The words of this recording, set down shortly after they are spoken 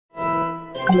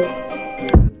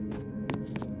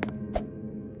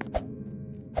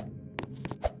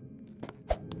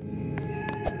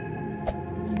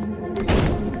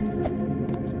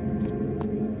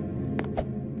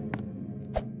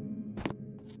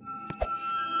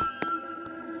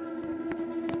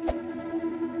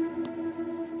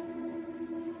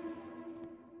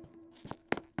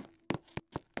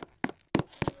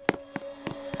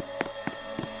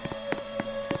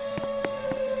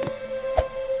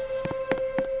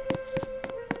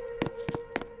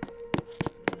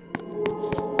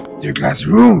To your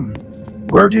classroom.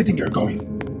 Where do you think you're going?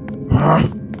 Huh?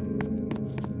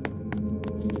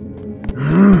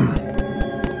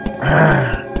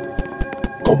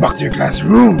 Go back to your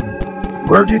classroom.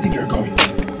 Where do you think you're going?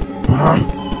 Huh?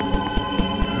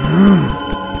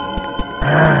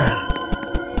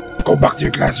 Go back to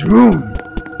your classroom.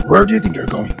 Where do you think you're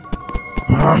going?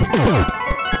 Huh?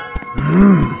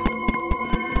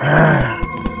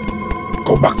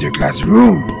 Go back to your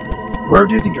classroom. Where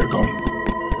do you think you're going?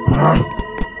 Huh?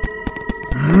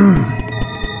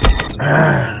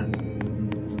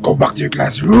 Go back to your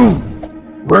classroom.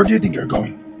 Where do you think you're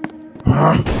going?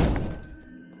 Huh?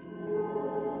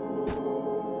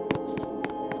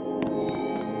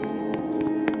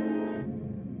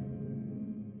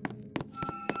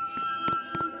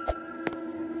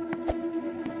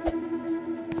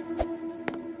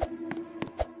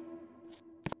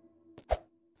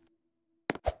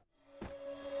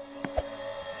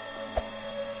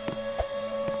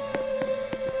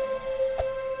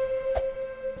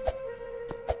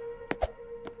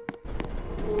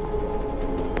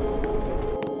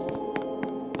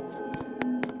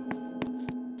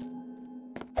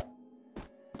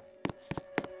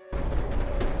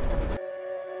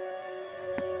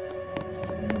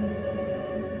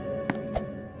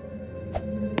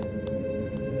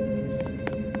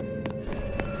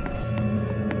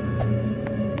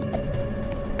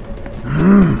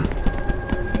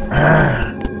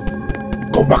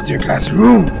 Go back to your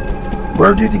classroom.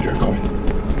 Where do you think you're going?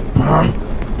 Huh?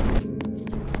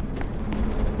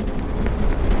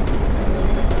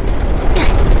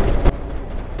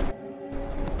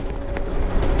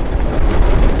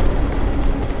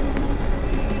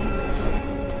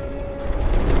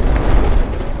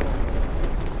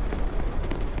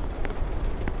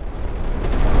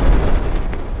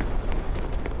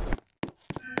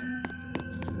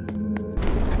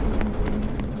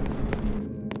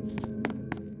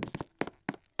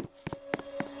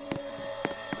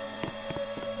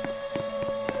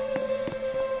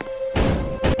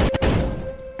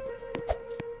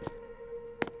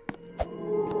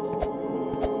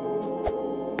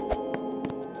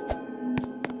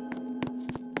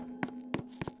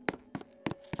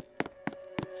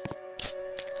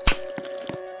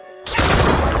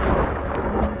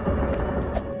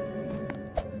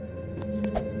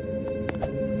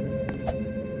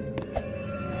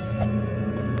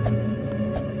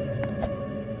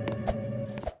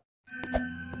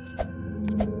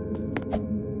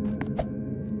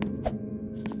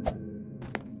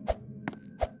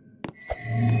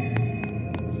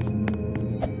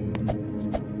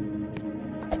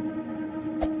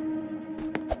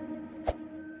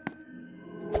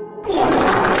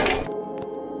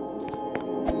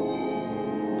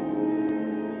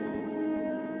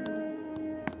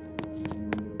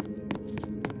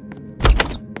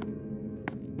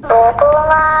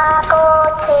 무궁화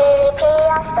꽃이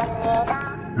피었습니다.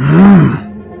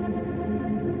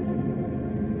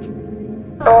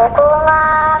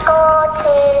 무궁화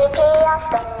꽃이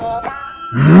피었습니다.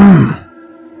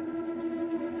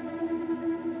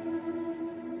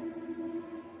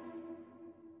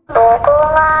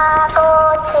 무궁화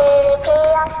꽃이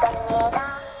피었습니다.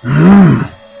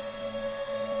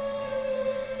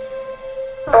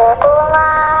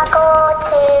 무궁화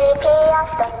꽃이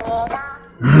피었습니다.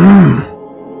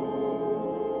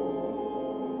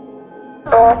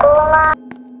 무궁화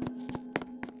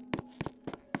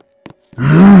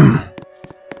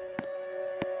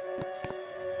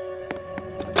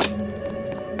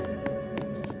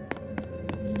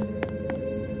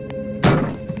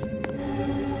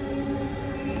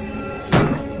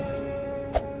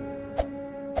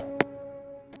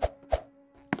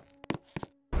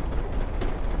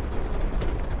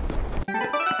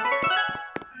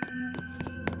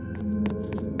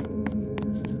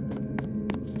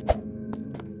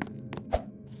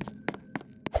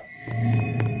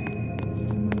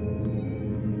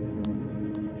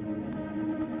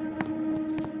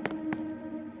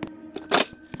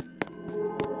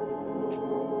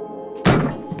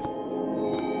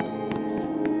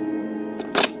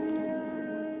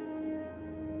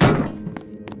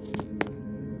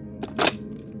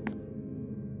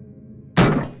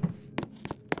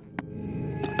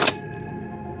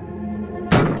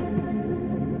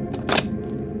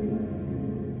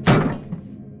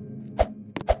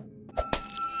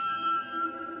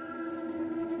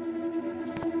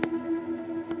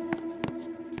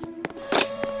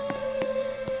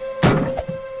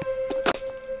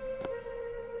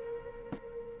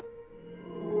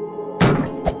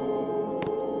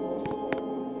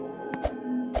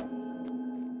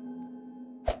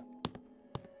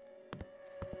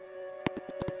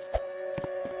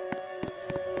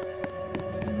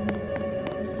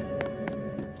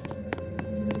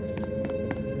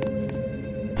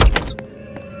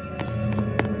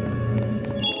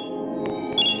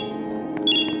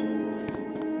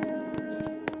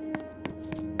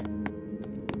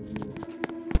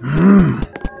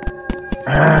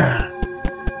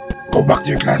back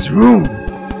to your classroom.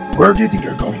 Where do you think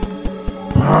you're going?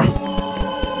 Huh?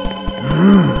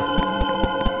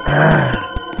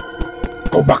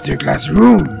 Go back to your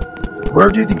classroom. Where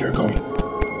do you think you're going?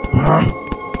 Huh?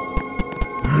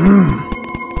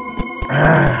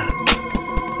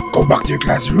 Go back to your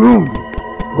classroom.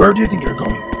 Where do you think you're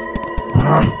going?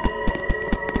 Huh?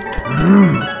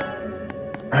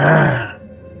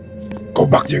 Go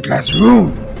back to your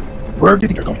classroom. Where do you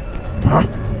think you're going? Huh?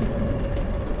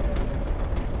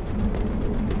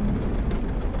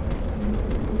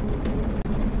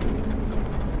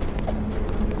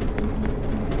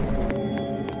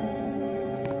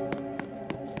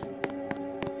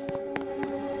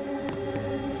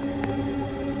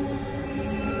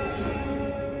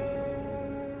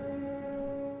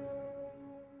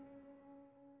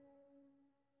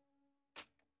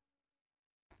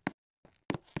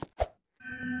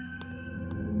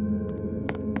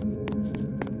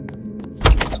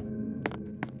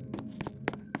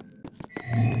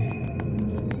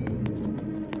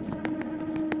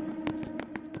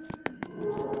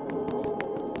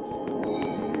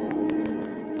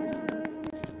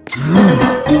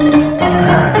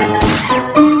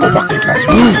 Go back to your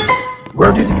classroom.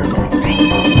 Where do you think you're going?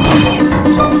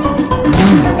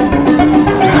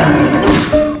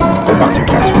 Go back to your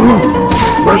classroom.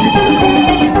 Where do you think you're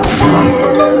going?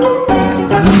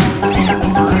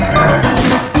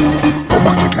 Go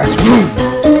back to your classroom.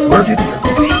 Where do you think you're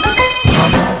going?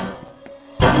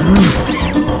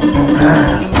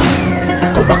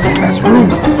 Go back to your classroom.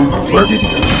 Where do you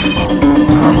think you're going?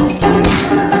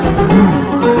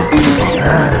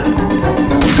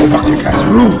 Go back to your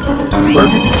classroom. Where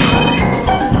do you think you're going?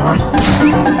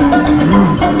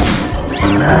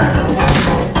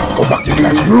 Go back to your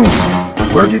classroom.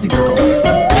 Where do you think you're going?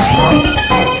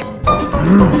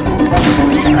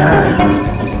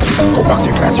 Go back to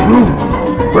your classroom.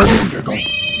 Where do you think you're going?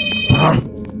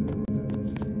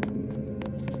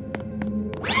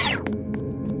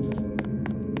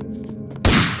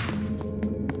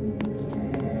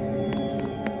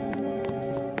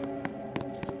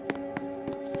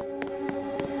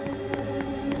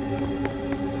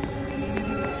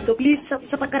 So please,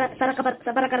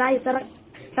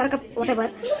 whatever.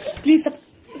 Please,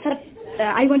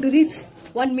 I want to reach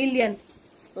 1 million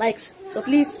likes. So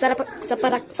please,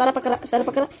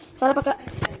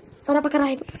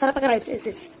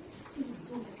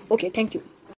 okay, thank you.